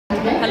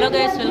Hello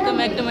guys, welcome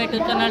back to my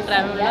YouTube channel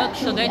travel vlog.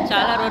 So guys,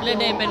 చాలా రోజులు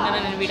అయితే అయిపోయింది కదా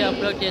నేను వీడియో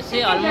అప్లోడ్ చేసి.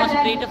 ఆల్మోస్ట్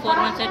 3 to 4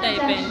 months అయితే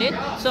అయిపోయింది.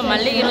 సో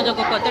మళ్ళీ ఈరోజు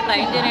ఒక కొత్త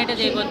ట్రైన్ జర్నీ అయితే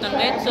చేయబోతున్నాను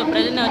గైస్. సో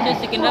ప్రజెంట్ నేను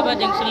వచ్చేసి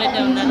సికింద్రాబాద్ జంక్షన్లో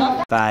అయితే ఉన్నాను.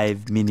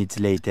 5 minutes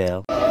later.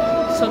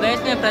 సో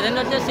గైస్, నేను ప్రజెంట్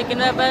వచ్చేసి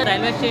Secunderabad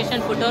railway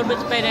station foot over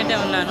bridge పైన అయితే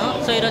ఉన్నాను.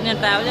 సో ఈరోజు నేను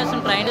ట్రావెల్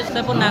చేస్తున్న ట్రైన్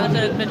నర్సాపూర్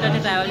నగర్సోల్ ఎక్స్ప్రెస్ అయితే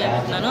ట్రావెల్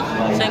చేస్తున్నాను.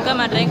 సో ఇంకా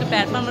మా ట్రైన్కి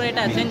ప్లాట్ఫామ్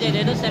అయితే అసైన్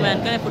చేయలేదు. సో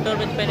వెనకాల ఫుట్ ఓవర్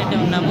బ్రిడ్జ్ పైన అయితే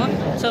ఉన్నాము.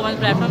 సో మన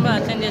ప్లాట్ఫామ్లో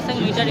అసైన్ చేస్తే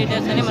మిగతా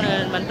డీటెయిల్స్ అని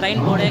మన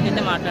ట్రైన్ బోర్డ్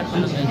అయితే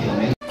మాట్లాడుతున్నాం.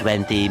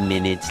 20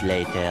 minutes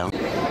later.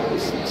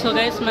 సో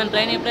గైస్, మన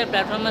ట్రైన్ ఇప్పుడే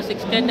ప్లాట్ఫామ్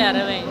 6కి అయితే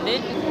అరైవ్ అయింది.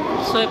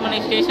 సో ఇప్పుడు మన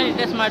స్టేషన్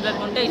డీటెయిల్స్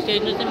మాట్లాడుకుంటే ఈ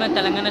స్టేషన్ నుంచి మన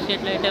తెలంగాణ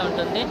స్టేట్లో అయితే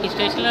ఉంటుంది. ఈ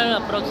స్టేషన్లో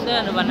అప్రాక్స్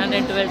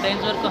 112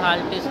 ట్రైన్స్ వరకు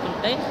హాల్ట్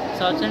తీసుకుంటాయి.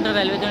 సౌత్ సెంట్రల్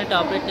రైల్వే జోన్ అయితే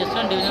ఆపరేట్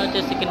చేస్తాం. డివిజన్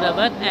వచ్చేసి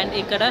సికింద్రాబాద్. అండ్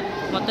ఇక్కడ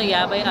మొత్తం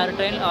 56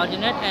 ట్రైన్లు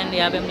ఆర్డినేట్ అండ్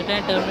 58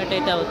 ట్రైన్ టర్మినేట్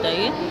అయితే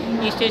అవుతాయి.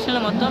 ఈ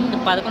స్టేషన్లో మొత్తం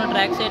 11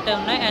 ట్రాక్స్ అయితే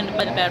ఉన్నాయి అండ్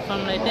 10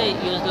 ప్లాట్ఫామ్లు అయితే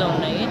యూజ్లో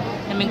ఉన్నాయి.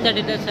 మిగతా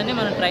డీటెయిల్స్ అన్ని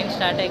మనం ట్రైన్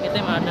స్టార్ట్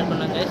అయితే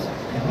మాట్లాడుకున్నాం గైస్.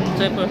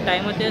 సో ఇప్పుడు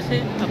టైం వచ్చేసి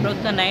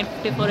అప్రాక్స్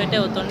 9:54 అయితే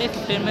అవుతుంది.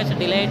 15 minutes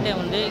డిలే అయితే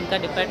ఉంది, ఇంకా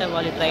డిపార్ట్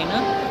అవ్వాలి ట్రైన్.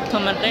 సో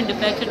మన ట్రైన్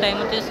డిపాక్షన్ టైం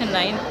వచ్చేసి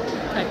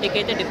 9:30కి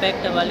అయితే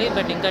డిపాక్ట్ అవ్వాలి,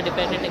 బట్ ఇంకా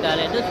డిపాక్ట్ అయితే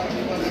కాలేదు.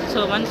 సో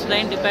వన్స్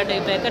ట్రైన్ డిపాక్ట్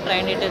అయిపోయాక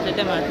ట్రైన్ డీటెయిల్స్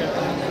అయితే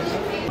మాట్లాడుతున్నాం.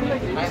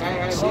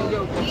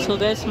 సో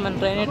గైస్, మన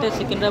ట్రైన్ అయితే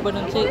సికింద్రాబాద్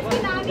నుంచి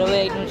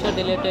 25 నిమిషాలు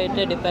డిలే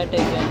అయితే డిపార్ట్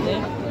అయిపోయింది.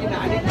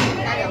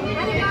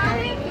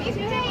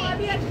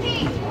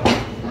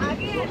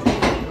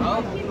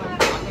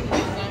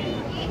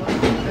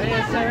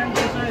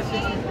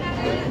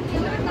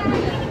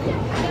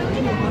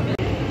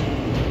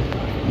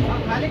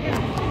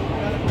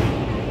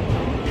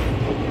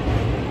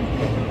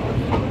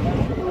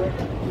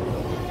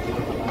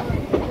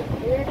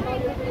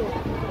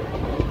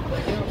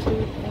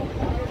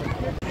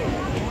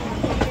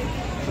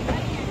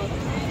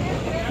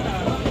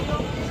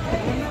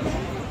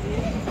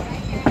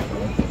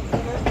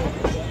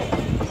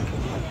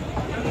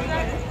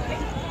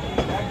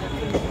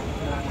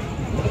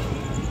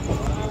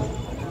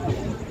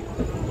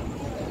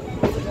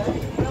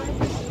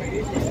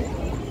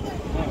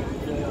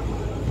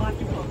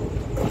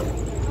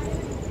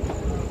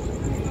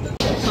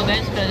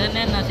 ప్రజెంట్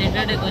నేను నా సీట్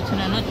దగ్గరికి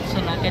వచ్చినాను. సో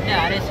నాకైతే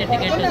ఆర్ఎస్సీ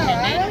టికెట్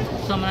వచ్చింది.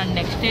 సో మన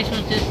నెక్స్ట్ స్టేషన్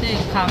వచ్చేసి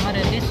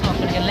కామారెడ్డి. సో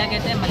అక్కడికి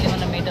వెళ్ళాకైతే మళ్ళీ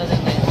మనం మీట్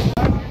అవుతాం గైస్.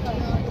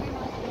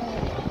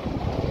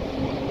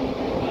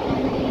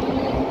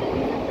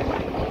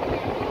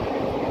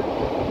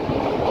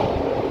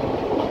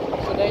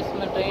 సో గైస్,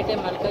 మన ట్రైన్ అయితే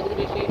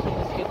మల్కాజ్గిరి స్టేషన్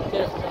స్కిప్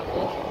చేస్తుంది.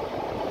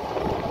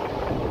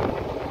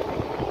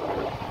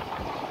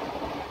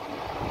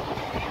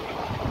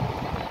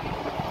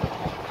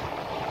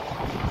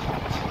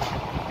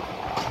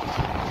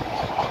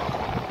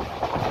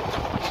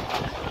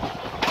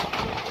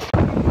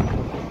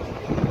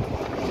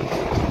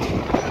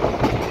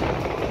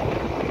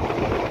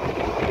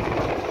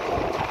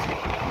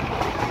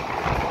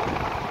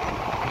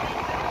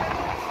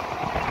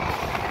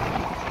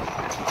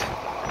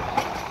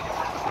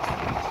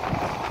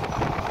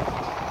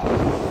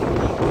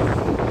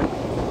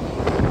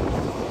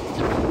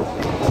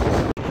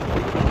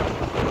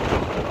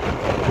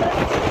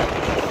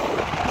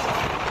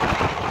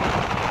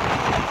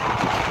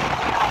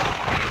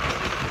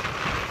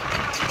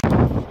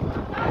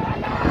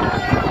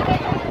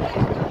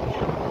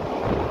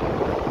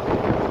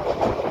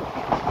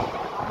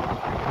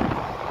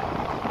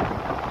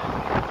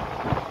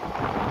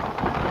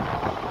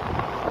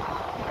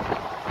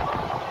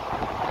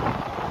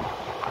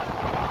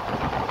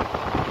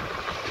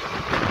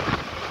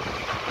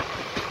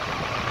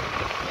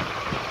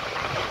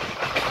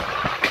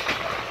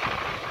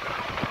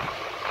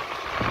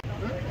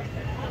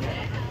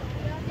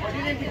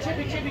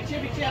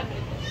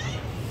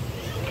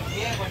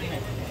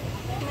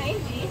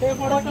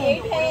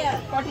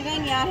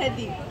 यहाँ है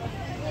दी।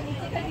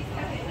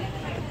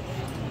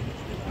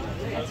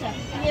 अच्छा,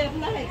 ये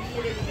अपना है,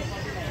 ये ले लीजिए।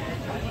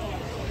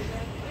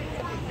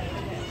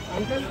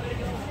 अंकल,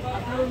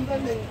 अपना अंकल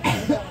ले।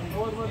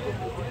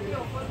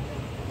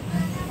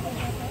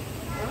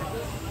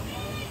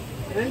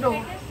 रेंडो,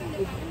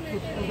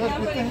 उधर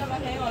कितने हैं?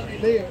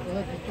 ले,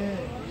 उधर कितने हैं?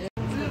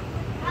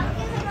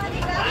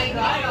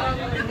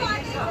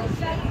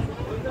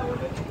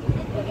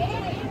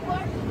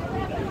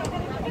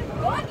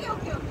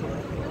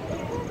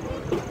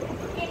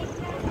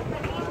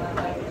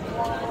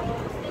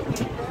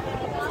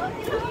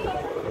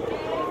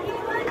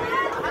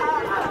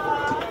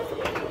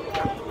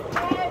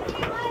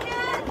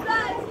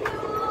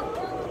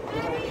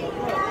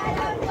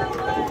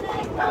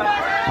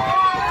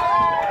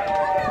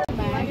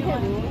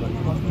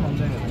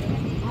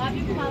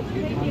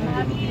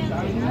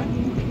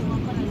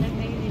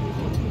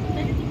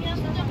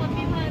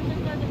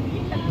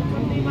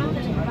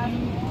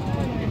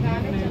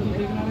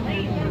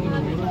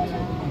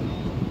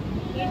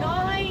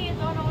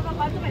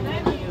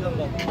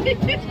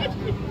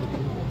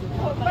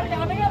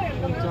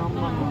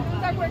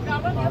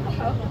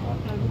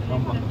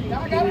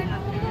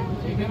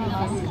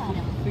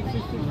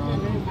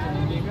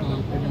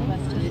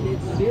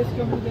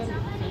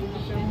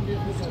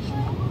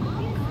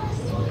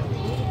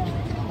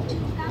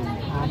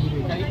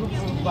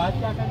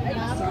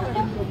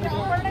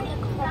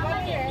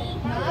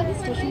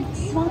 स्टेशन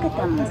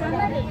स्वागतम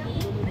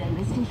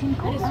रेलवे स्टेशन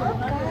को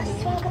आपका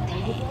स्वागत है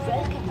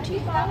welcome to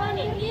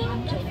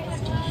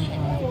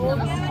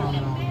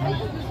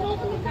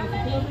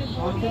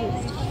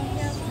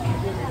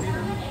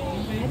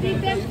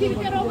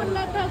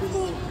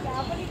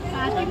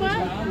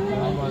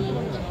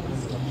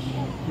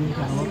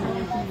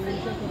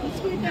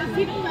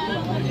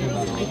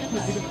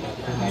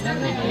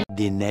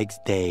The next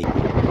day.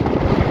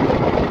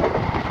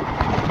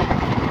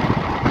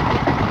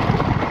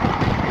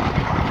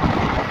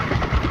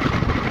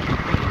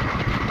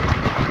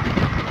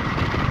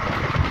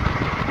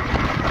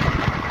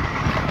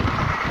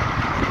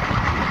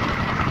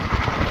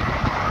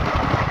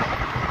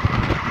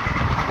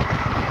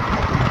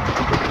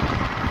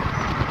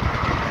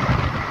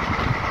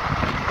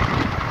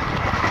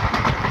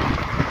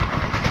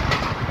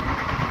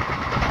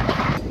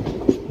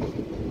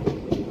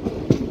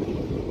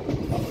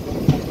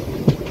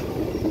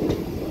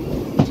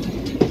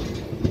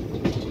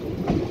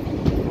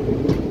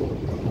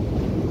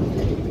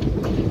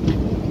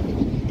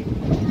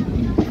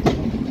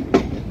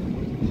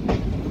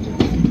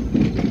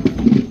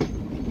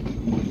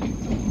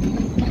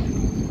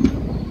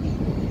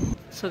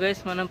 So guys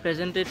మనం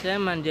ప్రెజెంట్ అయితే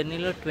మన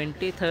జర్నీలో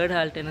 23rd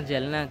హాల్ట్ అయిన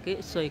జల్నాకి.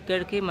 సో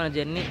ఇక్కడికి మన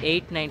జర్నీ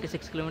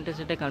 896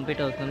 కిలోమీటర్స్ అయితే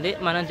కంప్లీట్ అవుతుంది.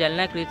 మనం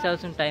జల్నాకి రీచ్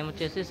అవ్వాల్సిన టైం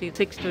వచ్చేసి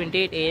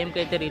 6:28 AM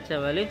అయితే రీచ్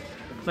అవ్వాలి.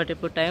 బట్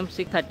ఇప్పుడు టైం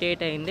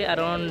 6:38 అయింది.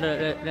 అరౌండ్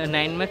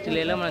 9 మినిట్స్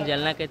డిలేలో మనం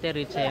జల్నాకి అయితే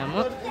రీచ్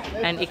అయ్యాము.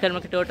 అండ్ ఇక్కడ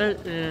మనకి టోటల్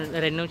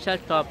 2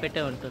 నిమిషాలు స్టాప్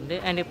అయితే ఉంటుంది.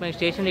 అండ్ ఇప్పుడు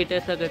స్టేషన్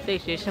డీటెయిల్స్లోకి అయితే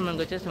ఈ స్టేషన్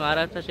మనకు వచ్చేసి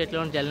మహారాష్ట్ర స్టేట్లో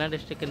ఉన్న జల్నా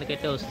డిస్ట్రిక్ట్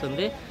కిందకైతే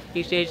వస్తుంది.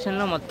 ఈ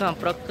స్టేషన్లో మొత్తం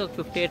అప్రాక్స్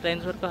 58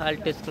 ట్రైన్స్ వరకు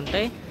హాల్ట్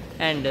తీసుకుంటాయి.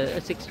 And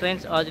 6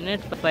 trains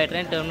ordinate, 5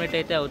 train terminate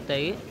అయితే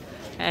అవుతాయి.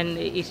 అండ్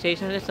ఈ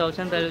స్టేషన్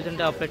సౌతర్న్ రైల్వేస్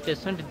అంటే ఆపరేట్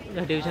చేస్తాం.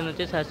 డివిజన్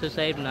వచ్చేసి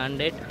హసూసాయిబ్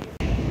నాండేడ్.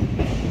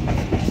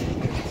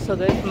 సో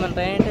గైస్ మన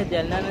ట్రైన్ అంటే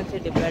జల్నా నుంచి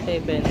డిపార్ట్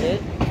అయిపోయింది.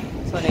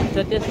 సో నెక్స్ట్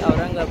వచ్చేసి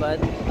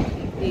ఔరంగాబాద్.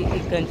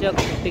 ఇక్కడ నుంచి ఒక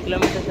 50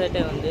 కిలోమీటర్స్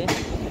అయితే ఉంది.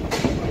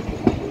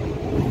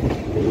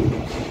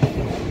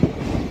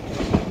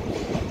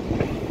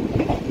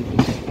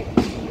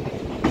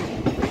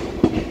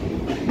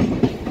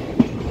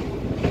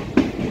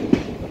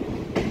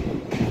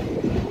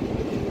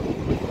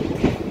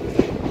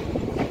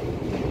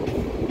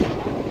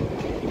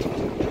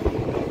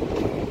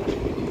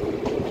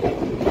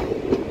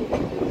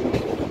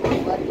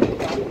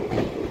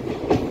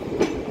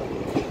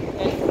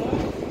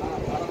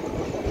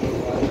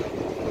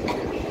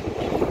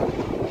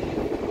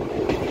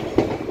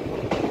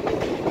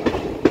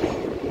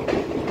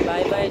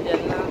 Bye bye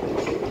Jalna.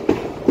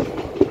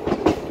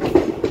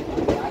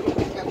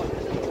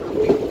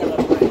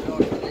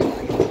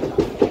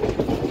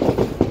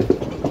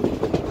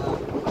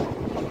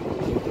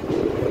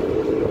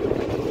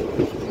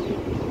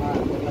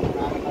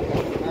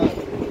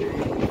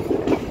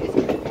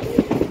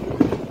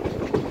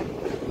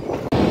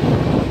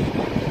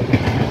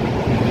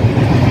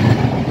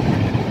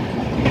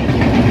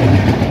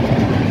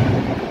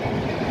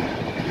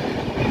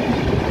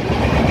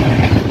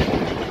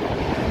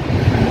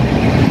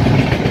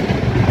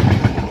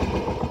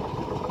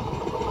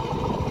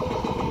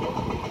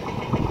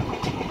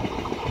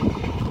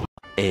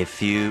 A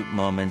few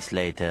moments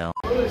later.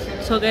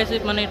 So guys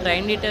మన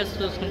ట్రైన్ డీటెయిల్స్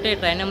చూసుకుంటే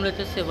ట్రైన్ నెంబర్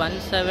వచ్చేసి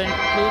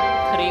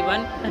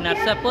 17231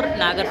 నర్సాపూర్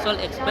నాగర్సోల్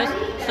ఎక్స్ప్రెస్.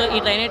 సో ఈ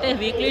ట్రైన్ అయితే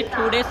వీక్లీ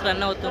 2 డేస్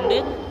రన్ అవుతుంది.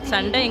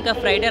 సండే ఇంకా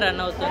ఫ్రైడే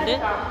రన్ అవుతుంది.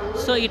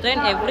 సో ఈ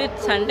train every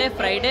Sunday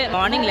Friday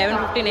morning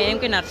 11:15 AM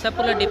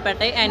నర్సాపూర్లో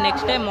depart అయ్యి and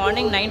next day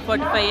morning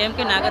 9:45 AM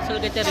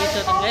నాగర్సోల్కి అయితే రీచ్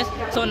అవుతుంది గైస్.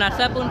 సో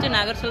నర్సాపూర్ నుంచి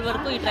నాగర్సోల్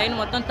వరకు ఈ ట్రైన్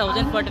మొత్తం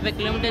 1045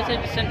 కిలోమీటర్స్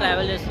డిస్టెన్స్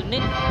ట్రావెల్ చేస్తుంది.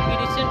 ఈ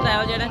డిస్టెన్స్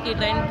ట్రావెల్ చేయడానికి ఈ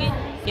ట్రైన్కి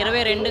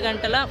 22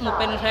 గంటల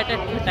 30 నిమిషాలు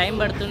టైం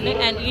పడుతుంది.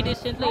 అండ్ ఈ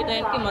డిస్టెన్స్లో ఈ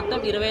ట్రైన్కి మొత్తం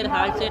 25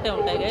 హాల్ట్స్ అయితే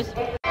ఉంటాయి గైస్.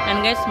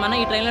 అండ్ గైస్ మనం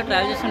ఈ ట్రైన్లో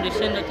ట్రావెల్ చేసిన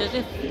డిస్టెన్స్ వచ్చేసి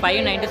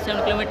 597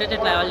 కిలోమీటర్స్ అయితే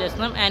ట్రావెల్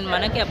చేస్తున్నాం. అండ్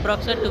మనకి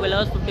అప్రాక్సిమేట్ 12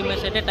 hours 50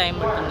 minutes అయితే టైం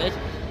పడుతుంది గైస్.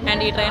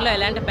 అండ్ ఈ ట్రైన్లో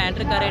ఎలాంటి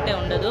ప్యాంట్రీ కార్ అయితే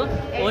ఉండదు.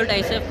 ఓల్డ్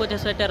ఐసేఫ్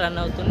కోచెస్ అయితే రన్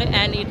అవుతుంది.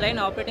 అండ్ ఈ ట్రైన్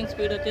ఆపరేటింగ్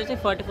స్పీడ్ వచ్చేసి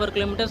 44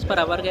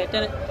 km/h అయితే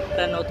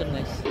రన్ అవుతుంది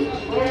గైస్.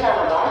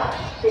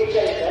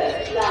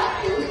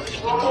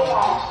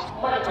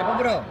 చెప్పు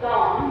బ్రో.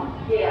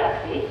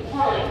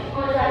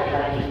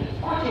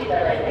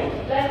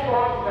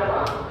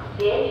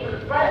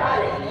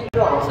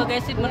 సో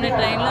గైస్ ఇప్పుడు మన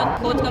ట్రైన్లో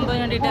కోచ్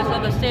కంపోజిషన్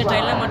డీటెయిల్స్లోకి వస్తే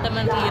ట్రైన్లో మొత్తం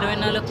మనకి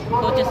 24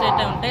 కోచెస్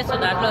అయితే ఉంటాయి. సో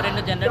దాంట్లో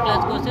 2 general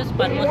class coaches,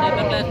 13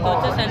 sleeper class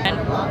coaches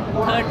and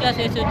 3rd class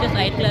AC వచ్చేసి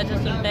 8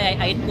 క్లాసెస్ ఉంటాయి,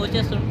 8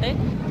 కోచెస్ ఉంటాయి.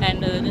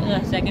 అండ్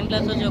 2nd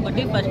క్లాస్ వచ్చి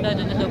 1, 1st క్లాస్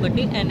వచ్చేసి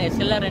 1 అండ్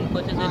SLR 2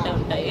 కోచెస్ అయితే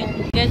ఉంటాయి.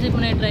 గైస్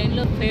ఇప్పుడు నేను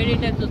ట్రైన్లో ఫేర్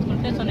డీటెయిల్స్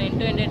చూసుకుంటే సో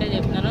నేను ఎండ్ అయితే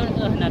చెప్తున్నాను.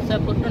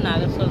 నర్సాపూర్ టు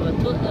నాగర్సోల్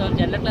వరకు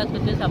జనరల్ క్లాస్కి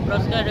వచ్చేసి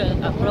అప్రాక్స్గా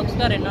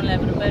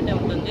 250 రూపాయలు అయితే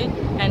ఉంటుంది.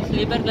 అండ్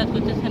స్లీపర్ క్లాస్కి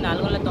వచ్చేసి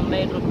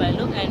 495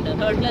 రూపాయలు. అండ్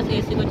 3rd క్లాస్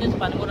ఏసీకి వచ్చేసి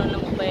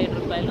 1335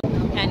 రూపాయలు.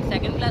 అండ్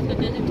 2nd క్లాస్కి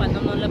వచ్చేసి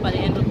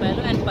 1915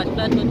 రూపాయలు. అండ్ 1st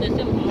క్లాస్కి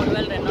వచ్చేసి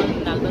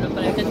 3240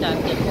 రూపాయలు అయితే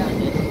ఛార్జ్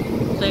చేస్తుంది.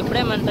 సో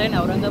ఇప్పుడే మన ట్రైన్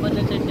ఔరంగాబాద్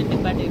నుంచి అయితే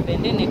డిపార్ట్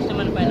అయిపోయింది. నెక్స్ట్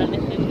మన ఫైనల్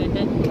డెస్టినేషన్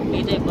అయితే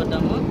రీచ్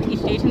అయిపోతాము. ఈ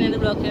స్టేషన్ స్టేషన్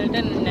ఎందుకు బ్లాక్ చేయాలంటే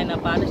నేను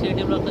పాత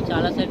షిరిడి బ్లాక్లో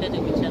చాలా సైట్ అయితే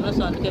చూపించాను.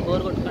 సో అందుకే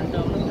బోర్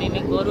కొట్టుకుంటాము.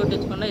 మీకు బోర్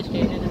కొట్టించకుండా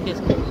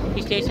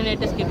ఈ స్టేషన్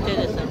అయితే స్కిప్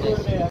చేసేస్తాం.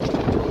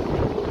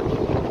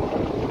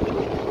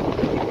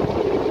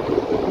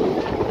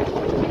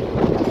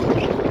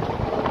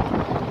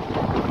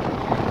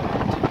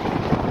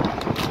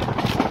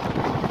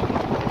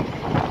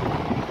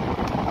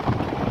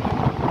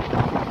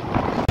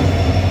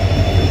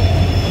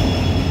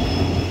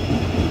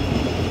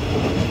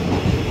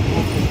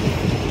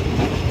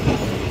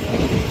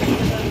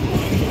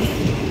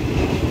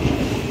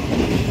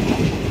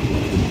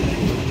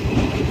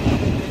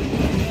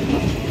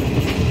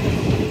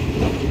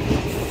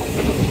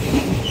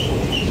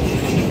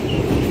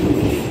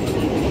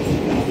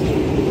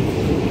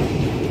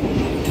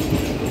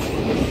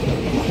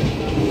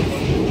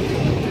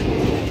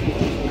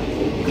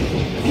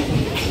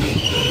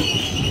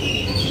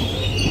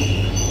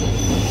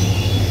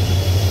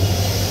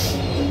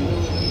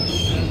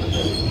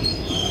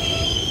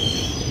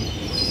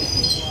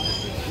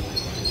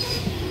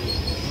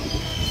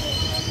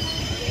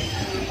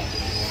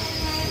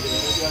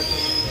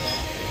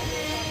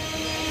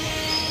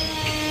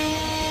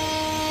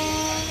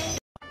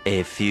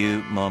 A few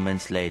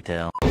moments later.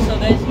 So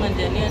guys మన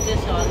జర్నీ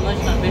వచ్చేసి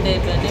ఆల్మోస్ట్ కంప్లీట్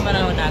అయిపోయింది.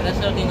 మనం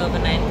నాగర్సోల్కి ఇంకొక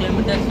 9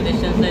 kilometers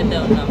డిస్టెన్స్ అయితే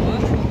ఉన్నాము.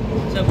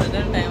 సో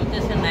ప్రజెంట్ టైం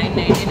వచ్చేసి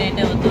 9:19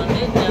 అయితే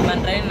అవుతుంది. మన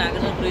ట్రైన్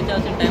నాగర్సోల్కి రీచ్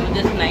అవ్వాల్సిన టైం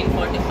వచ్చేసి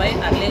 9:45.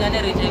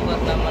 అర్లీగానే రీచ్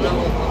అయిపోతున్నాము. మనం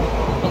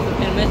ఒక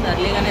 15 minutes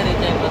అర్లీగానే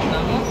రీచ్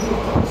అయిపోతున్నాము.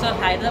 సో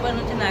హైదరాబాద్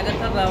నుంచి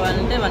నాగర్సోల్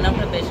రావాలంటే one of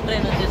the best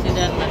train వచ్చేసి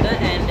ఇదే అనమాట.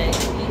 అండ్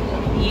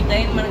ఈ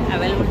ట్రైన్ మనకి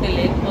అవైలబిలిటీ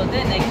లేకపోతే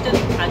నెక్స్ట్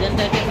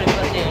అజంతా అయితే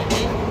ప్రిఫర్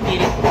చేయండి.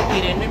 ఈ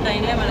రెండు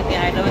ట్రైన్లే మనకి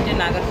హైదరాబాద్ నుంచి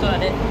నాగర్సోల్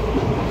అదే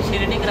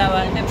షిరిడికి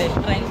రావాలంటే బెస్ట్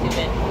ట్రైన్స్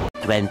ఇవే.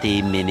 20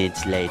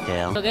 minutes later.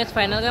 సో గైస్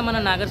ఫైనల్గా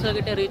మనం నాగర్సోల్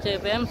గిట్టే రీచ్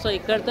అయిపోయాం. సో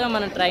ఇక్కడితో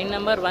మన train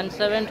number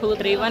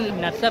 17231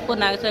 Narsapur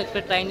Nagarsol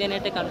express train journey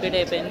అయితే కంప్లీట్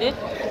అయిపోయింది.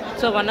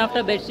 So one of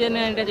the best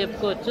journey అంటే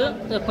చెప్పుకోవచ్చు.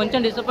 సో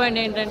కొంచెం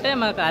డిసప్పాయింట్ ఏంటంటే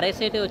మాకు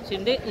ఆర్ఎస్ అయితే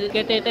వచ్చింది.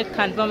 టికెట్ అయితే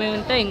కన్ఫర్మ్ అయి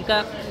ఉంటే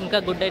ఇంకా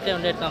గుడ్ అయితే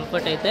ఉండేది,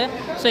 కంఫర్ట్ అయితే.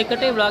 సో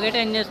ఇక్కడ ఈ బ్లాగ్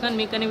అయితే ఎండ్ చేస్తున్నాను.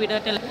 మీకు కానీ వీడియో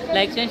అయితే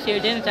లైక్ చేయండి,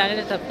 షేర్ చేయండి, ఛానల్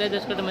అయితే సబ్స్క్రైబ్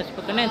చేసుకోవడం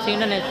మర్చిపోకండి. నేను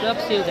scene next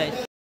blog. See you guys.